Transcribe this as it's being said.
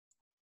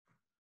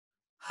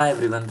Hi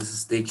everyone, this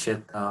is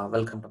Dikshit.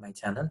 Welcome to my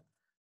channel.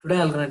 Today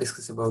I'm going to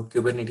discuss about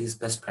Kubernetes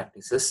best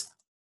practices.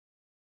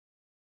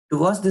 To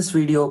watch this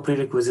video,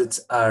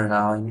 prerequisites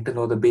are you need to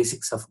know the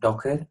basics of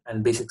Docker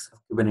and basics of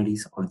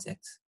Kubernetes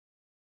objects.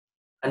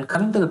 And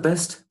coming to the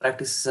best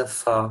practices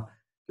of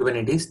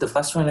Kubernetes, the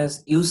first one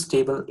is use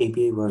stable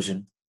API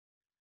version.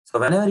 So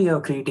whenever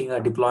you're creating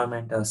a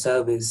deployment, a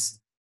service,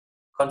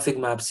 config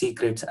map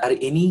secrets, or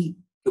any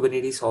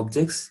Kubernetes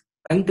objects,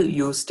 try to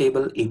use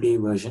stable API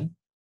version.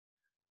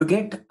 To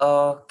get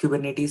a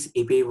Kubernetes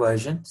API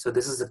version, so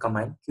this is the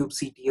command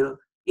kubectl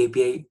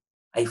API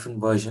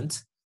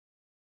 -versions.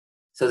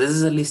 So this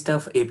is a list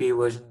of API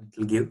version it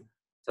will give.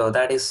 So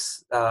that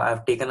is,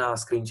 I've taken a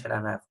screenshot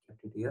and I've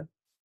kept it here.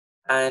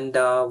 And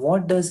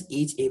what does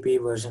each API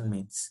version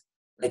means?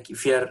 Like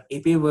if your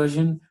API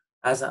version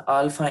has an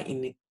alpha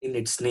in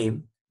its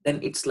name,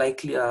 then it's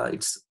likely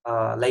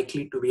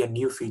to be a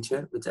new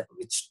feature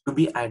which to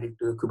be added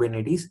to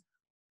Kubernetes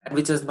and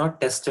which is not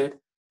tested.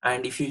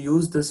 And if you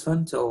use this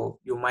one, so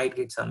you might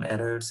get some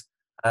errors,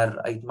 or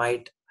it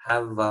might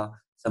have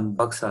some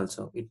bugs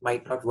also. It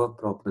might not work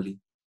properly.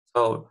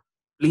 So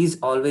please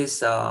always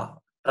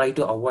try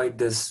to avoid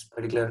this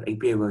particular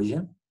API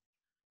version.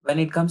 When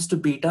it comes to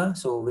beta,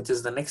 so which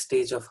is the next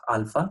stage of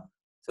alpha,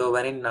 so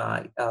wherein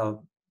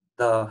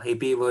the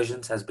API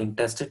versions has been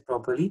tested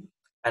properly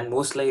and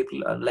most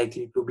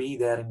likely to be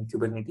there in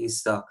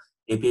Kubernetes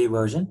API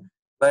version.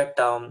 But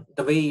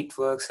the way it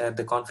works and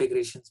the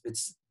configurations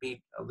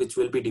which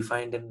will be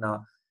defined in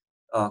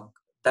uh,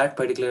 that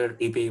particular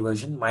API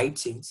version might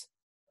change,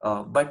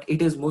 but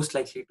it is most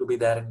likely to be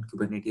there in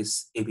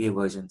Kubernetes API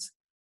versions.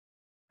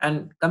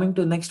 And coming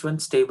to the next one,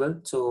 stable.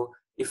 So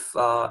if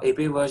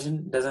API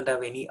version doesn't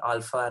have any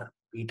alpha or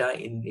beta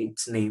in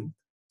its name,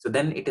 so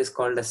then it is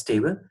called a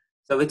stable.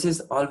 So which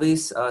is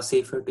always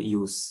safer to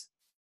use.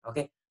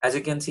 Okay, as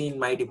you can see in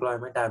my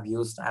deployment, I've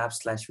used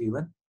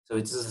app/v1, so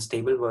which is a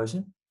stable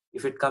version.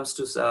 If it comes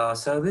to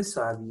service,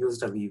 so I've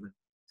used a v1.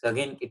 So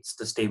again, it's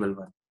the stable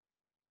one.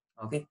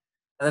 Okay.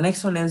 And the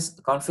next one is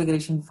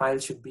configuration file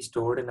should be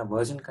stored in a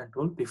version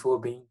control before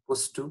being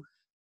pushed to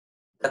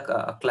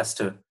the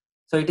cluster.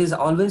 So it is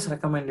always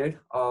recommended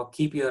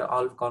keep your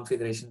all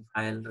configuration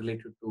file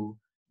related to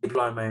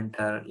deployment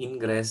or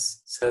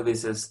ingress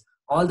services,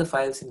 all the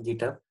files in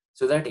GitHub,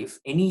 so that if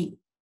any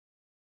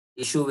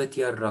issue with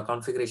your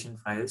configuration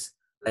files,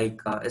 like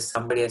if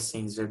somebody has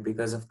changed it,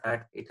 because of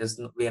that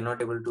we are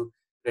not able to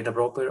get a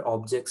proper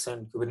objects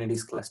and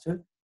Kubernetes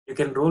cluster, you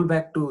can roll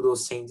back to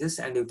those changes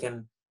and you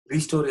can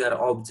restore your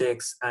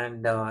objects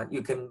and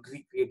you can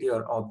recreate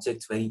your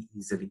objects very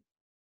easily.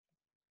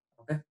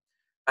 Okay.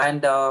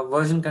 And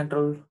version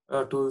control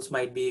tools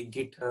might be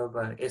GitHub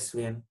or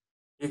SVN.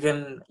 You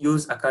can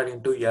use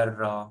according to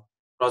your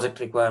project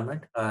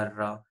requirement,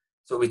 or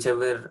so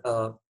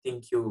whichever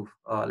think you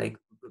like,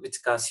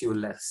 which costs you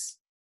less.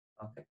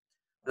 Okay.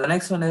 The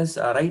next one is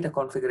write a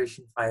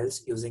configuration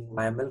files using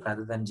YAML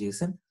rather than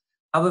JSON.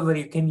 However,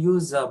 you can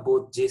use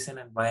both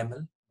JSON and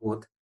YAML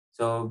both.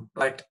 So,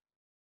 but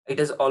it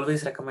is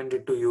always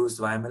recommended to use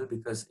YAML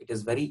because it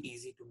is very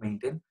easy to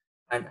maintain,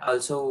 and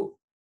also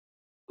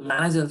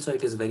manage also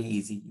it is very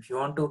easy. If you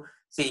want to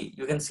see,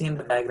 you can see in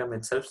the diagram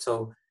itself.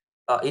 So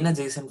in a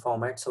JSON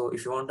format, so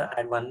if you want to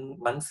add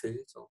one field,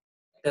 so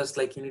it is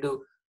like you need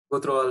to go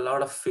through a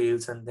lot of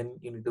fields and then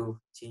you need to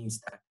change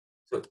that.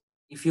 So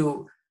if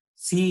you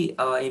see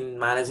in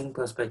managing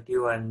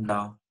perspective and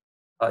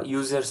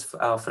users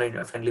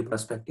friendly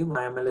perspective,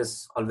 YAML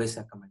is always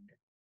recommended.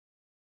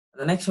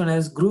 The next one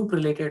is group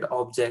related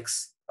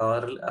objects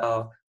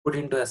or put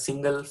into a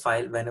single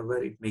file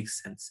whenever it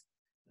makes sense.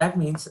 That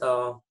means,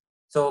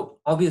 so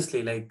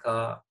obviously, like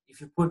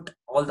if you put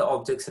all the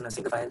objects in a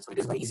single file, so it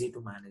is very easy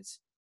to manage.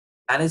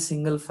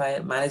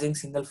 Managing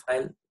single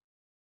file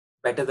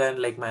better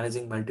than like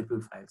managing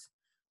multiple files.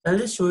 I'll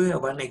just show you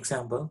one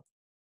example.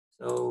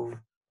 So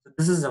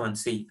this is the one.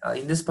 See,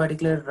 in this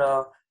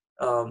particular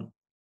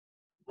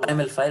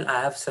YAML file,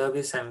 I have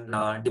service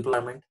and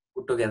deployment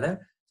put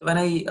together. So when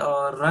I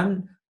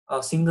run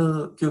a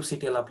single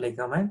kubectl apply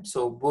command,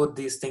 so both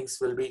these things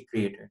will be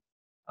created.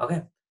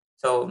 Okay.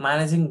 So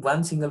managing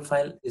one single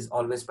file is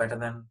always better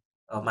than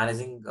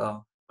managing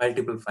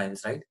multiple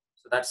files, right?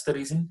 So that's the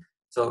reason.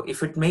 So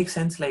if it makes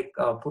sense, like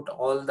put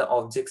all the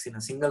objects in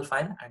a single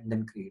file and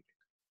then create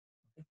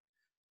it. Okay.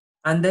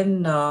 And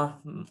then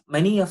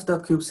many of the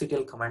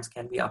kubectl commands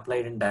can be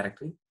applied in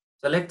directory.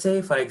 So let's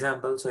say, for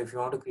example, so if you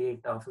want to create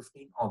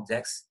 15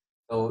 objects,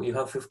 so you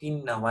have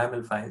 15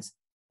 YAML files,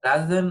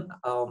 rather than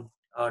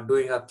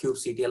doing a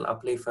kubectl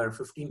apply for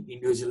 15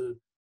 individual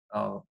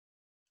uh,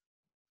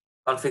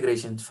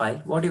 configurations file,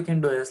 what you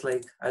can do is,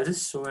 like, I'll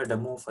just show a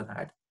demo for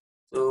that.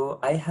 So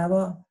I have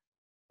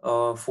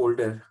a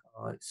folder.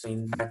 So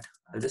in that,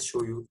 I'll just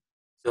show you.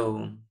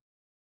 So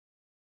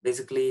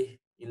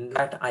basically, in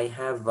that I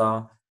have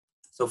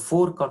so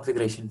 4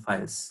 configuration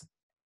files.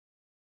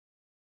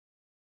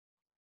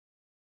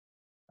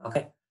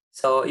 Okay.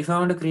 So if I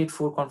want to create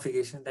 4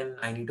 configuration, then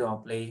I need to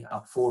apply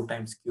 4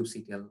 times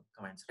kubectl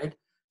commands, right?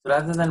 So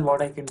rather than,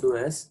 what I can do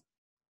is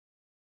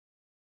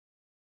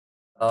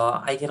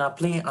I can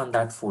apply on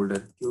that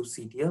folder,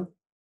 kubectl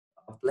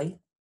apply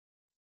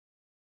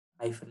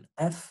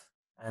 -f,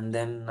 and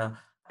then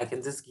I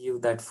can just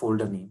give that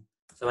folder name.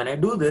 So when I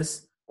do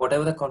this,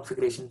 whatever the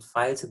configuration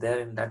files there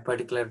in that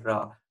particular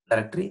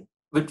directory,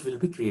 which will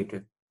be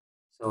created.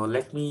 So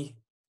let me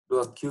do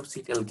a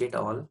kubectl get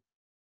all.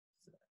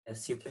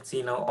 As you can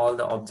see now, all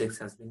the objects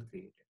has been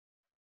created.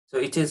 So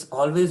it is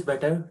always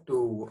better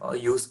to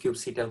use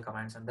kubectl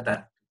commands on the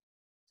directory.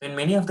 So in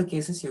many of the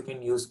cases, you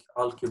can use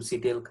all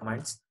kubectl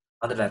commands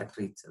on the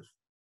directory itself.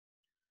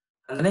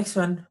 And the next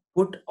one,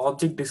 put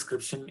object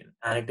description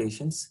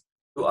annotations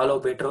to allow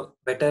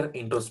better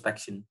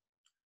introspection.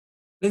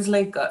 Means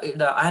like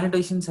the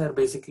annotations are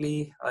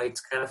basically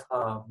it's kind of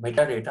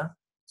metadata.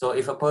 So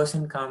if a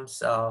person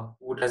comes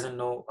who doesn't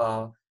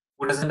know,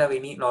 who doesn't have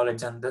any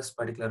knowledge on this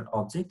particular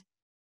object,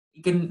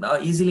 you can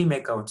easily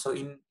make out. So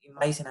in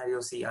my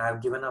scenario, see, I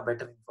have given a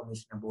better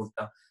information about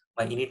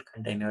my init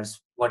containers.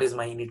 What is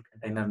my init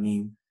container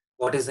name?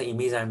 What is the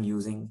image I'm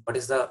using? What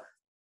is the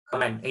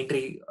command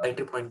entry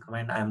point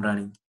command I'm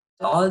running?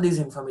 So all this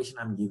information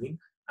I'm giving,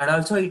 and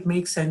also it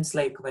makes sense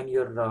like when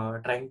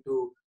you're trying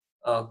to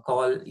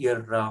call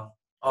your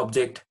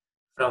object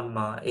from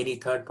any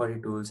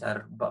third-party tools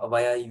or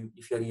via you,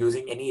 if you're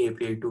using any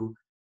API to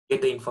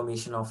get the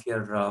information of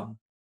your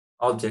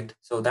object.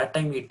 So that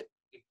time it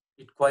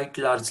quite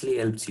largely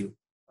helps you.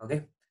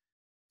 Okay,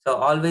 so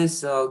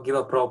always give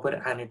a proper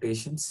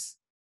annotations.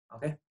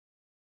 Okay,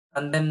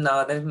 and then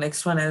the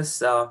next one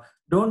is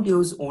don't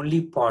use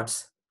only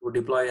pods to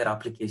deploy your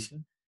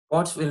application.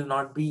 Pods will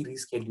not be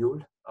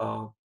rescheduled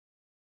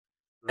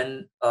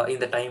when in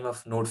the time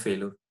of node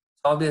failure.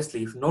 So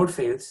obviously, if node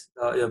fails,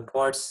 your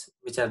pods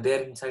which are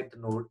there inside the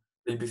node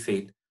will be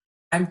failed.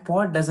 And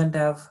pod doesn't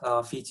have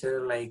a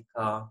feature like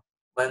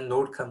when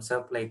node comes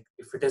up, like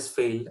if it is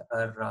failed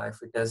or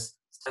if it is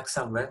stuck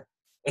somewhere,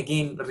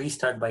 again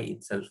restart by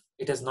itself.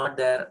 It is not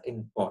there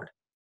in pod.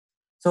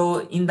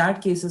 So in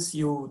that cases,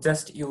 you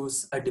just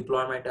use a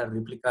deployment or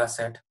replica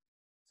set.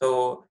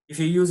 So if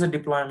you use a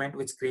deployment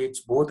which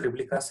creates both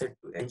replica set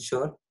to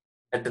ensure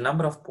that the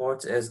number of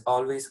pods is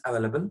always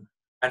available,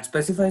 and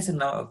specifies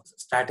a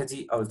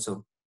strategy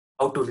also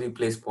how to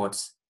replace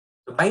pods.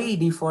 So by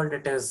default,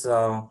 it is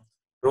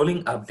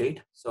rolling update.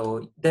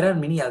 So there are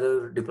many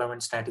other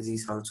deployment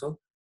strategies also.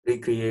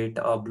 Recreate,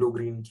 blue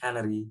green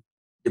canary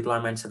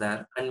deployments are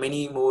there, and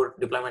many more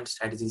deployment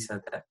strategies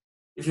are there.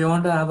 If you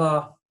want to have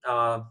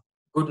a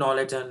good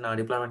knowledge on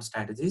deployment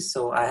strategies,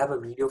 so I have a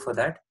video for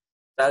that.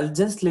 I'll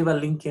just leave a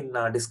link in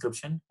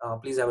description.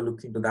 Please have a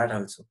look into that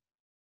also.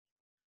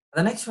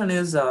 The next one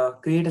is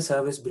create a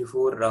service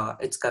before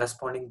its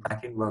corresponding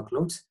backend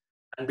workloads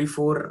and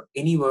before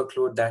any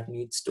workload that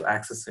needs to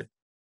access it.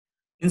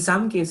 In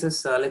some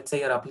cases, let's say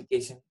your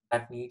application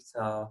that needs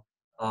a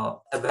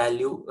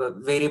value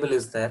variable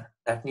is there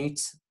that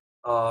needs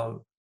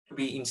to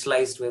be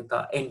initialized with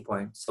the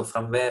endpoint. So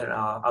from where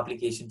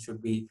application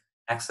should be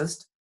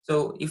accessed.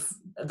 So if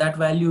that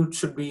value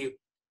should be,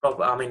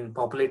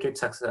 populated.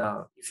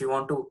 If you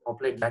want to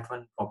populate that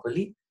one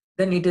properly,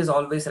 then it is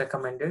always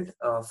recommended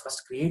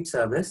first create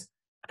service,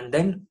 and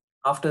then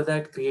after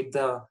that create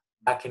the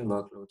backend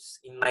workloads.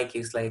 In my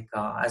case, like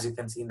as you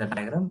can see in the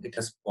diagram, it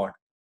is pod.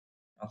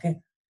 Okay.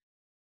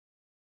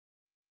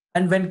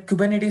 And when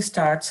Kubernetes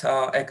starts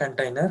a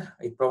container,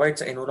 it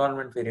provides an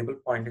environment variable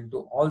pointing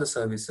to all the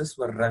services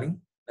were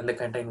running when the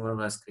container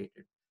was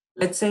created.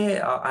 Let's say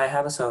I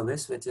have a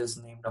service which is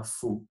named of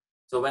foo.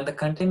 So when the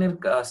container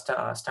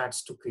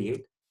starts to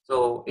create,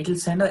 so it will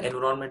send an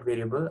environment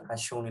variable as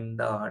shown in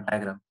the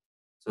diagram.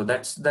 So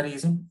that's the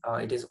reason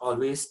it is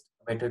always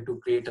better to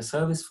create a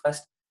service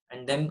first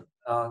and then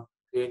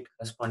create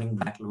corresponding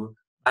backend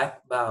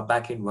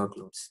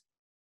workloads.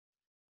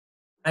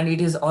 And it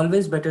is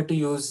always better to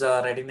use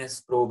readiness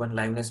probe and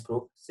liveness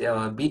probe.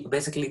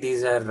 Basically,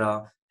 these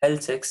are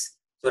health checks.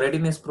 So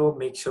readiness probe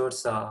makes sure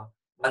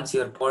once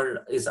your pod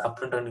is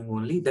up and running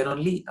only, then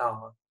only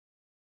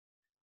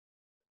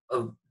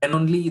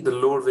the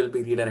load will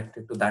be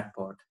redirected to that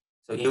pod.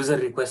 So user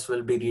request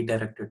will be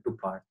redirected to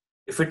pod.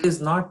 If it is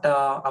not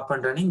up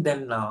and running,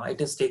 then it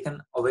is taken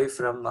away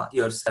from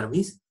your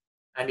service,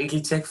 and it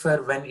will check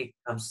for when it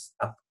comes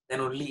up.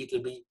 Then only it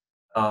will be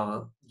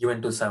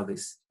given to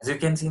service. As you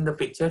can see in the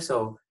picture,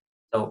 so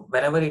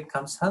whenever it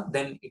comes up,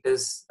 then it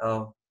is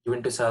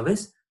given to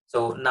service.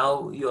 So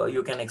now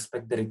you can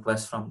expect the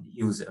request from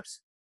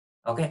users.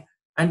 Okay.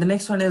 And the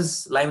next one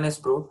is liveness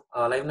probe.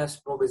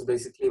 Liveness probe is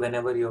basically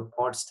whenever your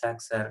pod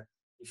stacks are,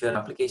 if your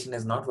application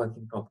is not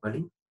working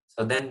properly,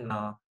 so then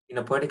in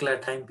a particular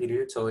time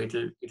period, so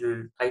it'll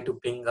try to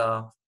ping.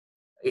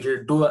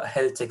 It'll do a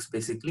health checks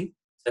basically.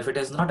 So if it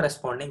is not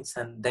responding,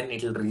 then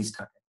it'll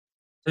restart it.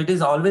 So it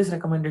is always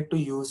recommended to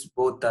use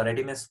both the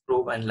readiness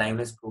probe and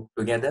liveness probe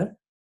together.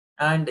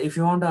 And if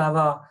you want to have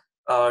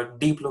a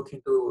deep look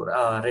into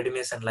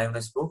readiness and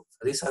liveness probe,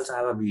 this also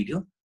have a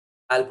video.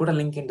 I'll put a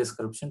link in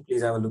description.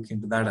 Please have a look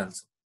into that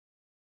also.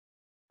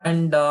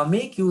 And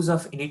make use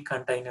of init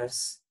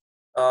containers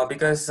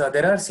because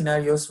there are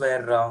scenarios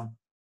where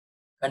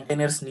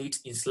containers need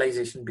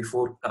initialization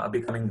before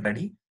becoming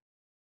ready.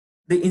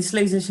 The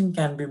initialization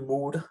can be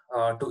moved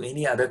to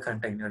any other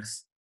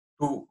containers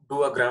to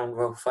do a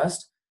groundwork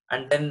first,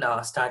 and then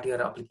start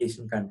your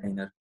application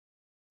container.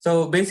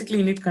 So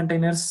basically, init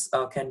containers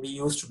can be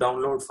used to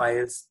download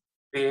files,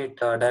 create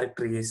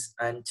directories,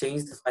 and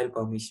change the file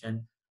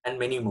permission, and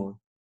many more.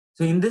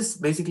 So in this,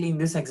 basically in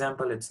this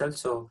example itself,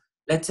 so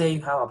let's say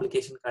you have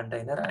application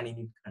container and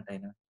init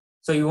container.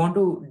 So you want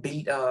to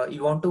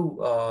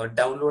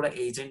download an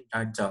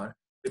agent.jar,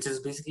 which is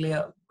basically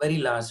a very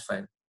large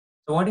file.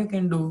 So what you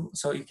can do,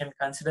 so you can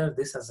consider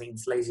this as an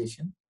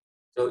initialization.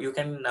 So you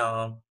can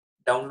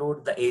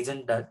download the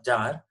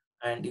agent.jar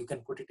and you can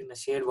put it in a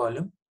shared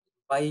volume.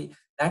 By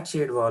that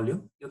shared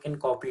volume, you can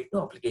copy it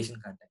to application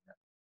container.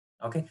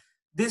 Okay,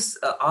 this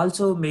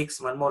also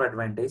makes one more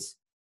advantage.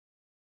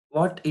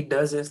 What it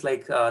does is,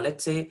 like,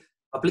 let's say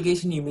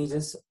application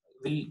images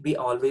will be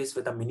always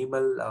with a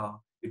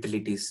minimal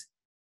utilities.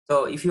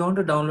 So if you want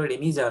to download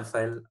any jar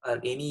file or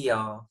any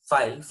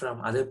file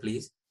from other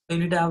place, you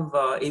need to have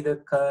either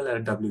curl or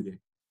wget.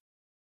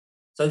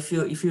 So if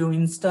you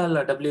install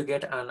a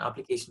wget and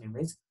application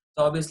image,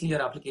 so obviously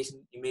your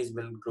application image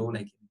will grow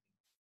like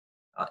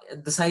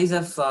the size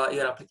of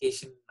your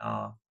application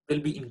will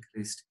be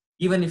increased.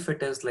 Even if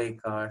it is like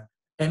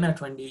 10 or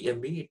 20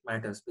 MB, it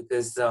matters,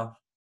 because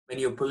when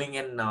you're pulling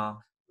in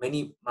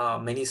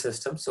many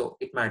systems, so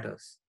it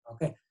matters.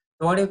 Okay,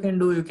 so what you can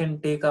do, you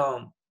can take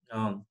a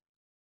um,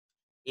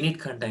 init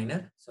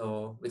container,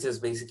 so which is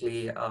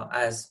basically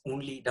as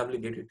only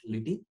wget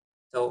utility.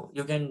 So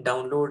you can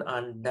download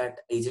on that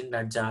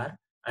agent.jar,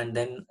 and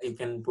then you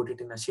can put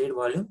it in a shared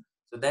volume.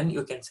 So then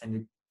you can send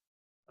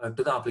it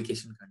to the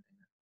application container.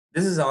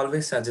 This is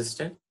always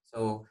suggested.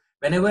 So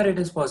whenever it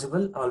is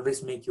possible,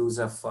 always make use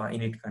of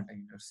init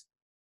containers.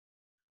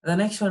 The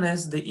next one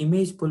is the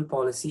image pull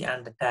policy,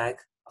 and the tag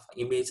of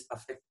image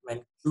affect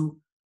when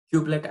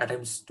kubelet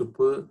attempts to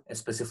pull a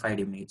specified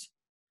image.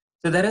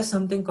 So there is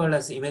something called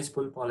as image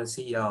pull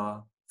policy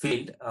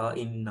field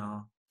in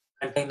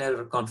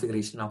container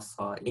configuration of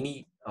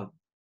any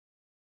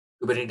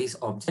Kubernetes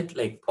object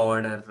like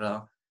pod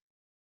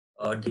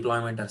or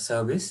deployment or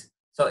service.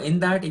 So in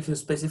that, if you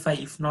specify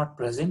if not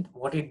present,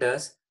 what it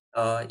does,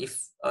 if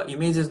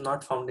image is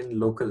not found in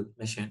local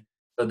machine,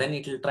 so then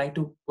it will try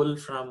to pull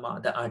from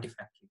the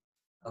artifactory.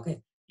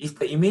 Okay, if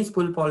the image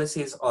pull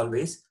policy is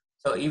always,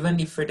 so even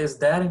if it is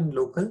there in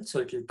local, so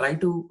it will try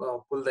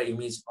to pull the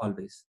image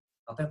always.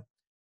 Okay,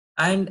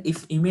 and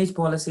if image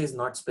policy is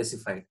not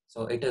specified,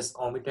 so it is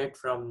omitted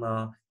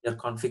from your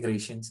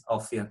configurations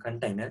of your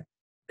container,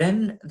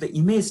 then the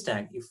image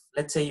tag, if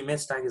let's say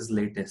image tag is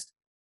latest,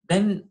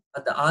 then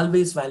the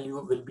always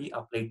value will be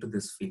applied to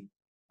this field,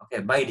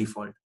 okay, by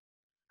default.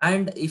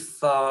 And if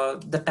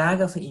the tag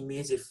of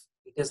image, if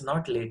it is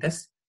not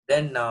latest,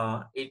 then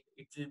it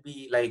will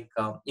be like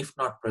if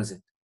not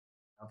present.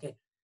 Okay,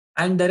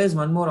 and there is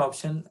one more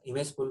option,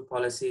 image pull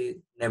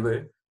policy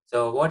never.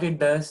 So what it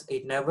does,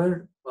 it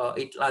never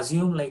it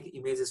assume like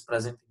image is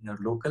present in your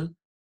local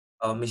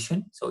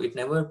machine, so it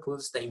never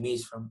pulls the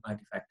image from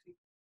artifactory.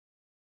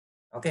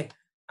 Okay,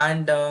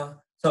 and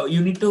so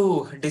you need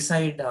to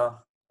decide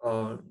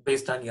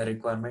based on your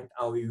requirement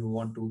how you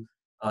want to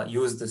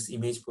use this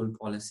image pull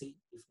policy,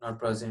 if not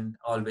present,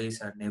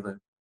 always, or never.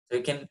 So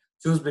you can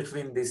choose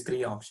between these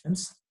three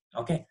options.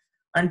 Okay,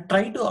 and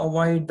try to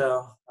avoid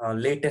the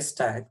latest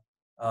tag,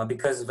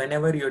 because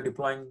whenever you're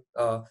deploying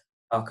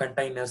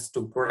containers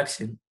to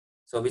production,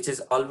 so which is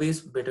always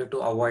better to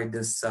avoid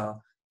this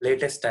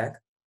latest tag,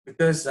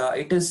 because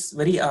it is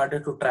very harder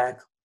to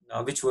track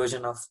which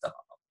version of the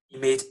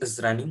image is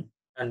running,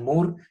 and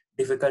more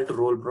difficult to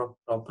roll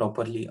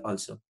properly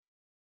also.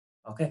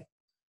 Okay,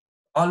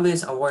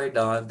 always avoid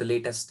the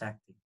latest tag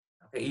thing.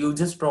 Okay, you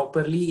just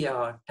properly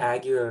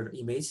tag your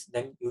image,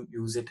 then you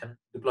use it and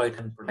deploy it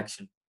in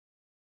production.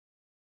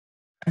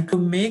 And to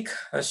make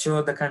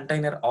sure the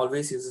container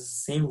always uses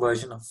the same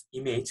version of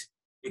image,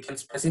 you can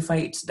specify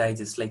its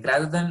digest, like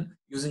rather than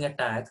using a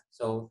tag.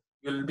 So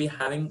you'll be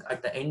having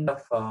at the end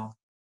of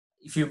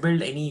if you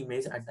build any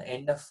image, at the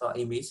end of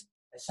image,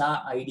 a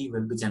SHA ID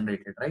will be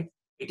generated, right?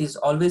 It is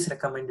always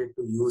recommended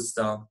to use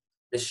the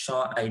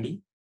SHA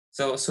ID,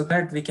 so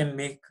that we can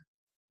make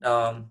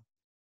um,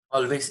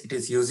 always it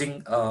is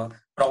using a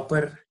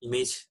proper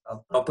image, a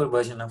proper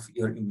version of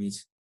your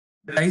image.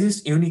 The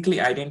digest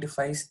uniquely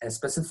identifies a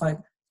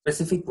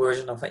specific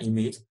version of an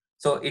image,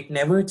 so it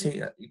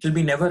will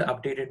be never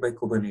updated by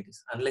Kubernetes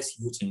unless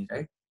you change,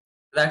 right?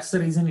 That's the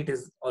reason it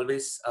is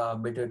always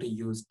better to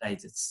use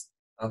digests.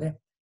 Okay.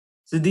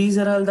 So these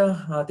are all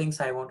the things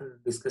I wanted to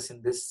discuss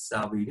in this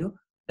video.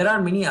 There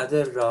are many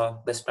other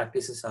best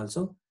practices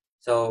also.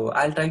 So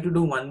I'll try to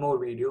do one more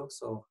video,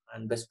 so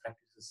on best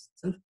practices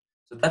itself.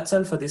 So that's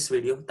all for this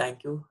video.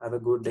 Thank you. Have a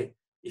good day.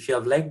 If you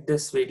have liked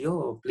this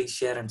video, please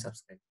share and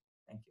subscribe.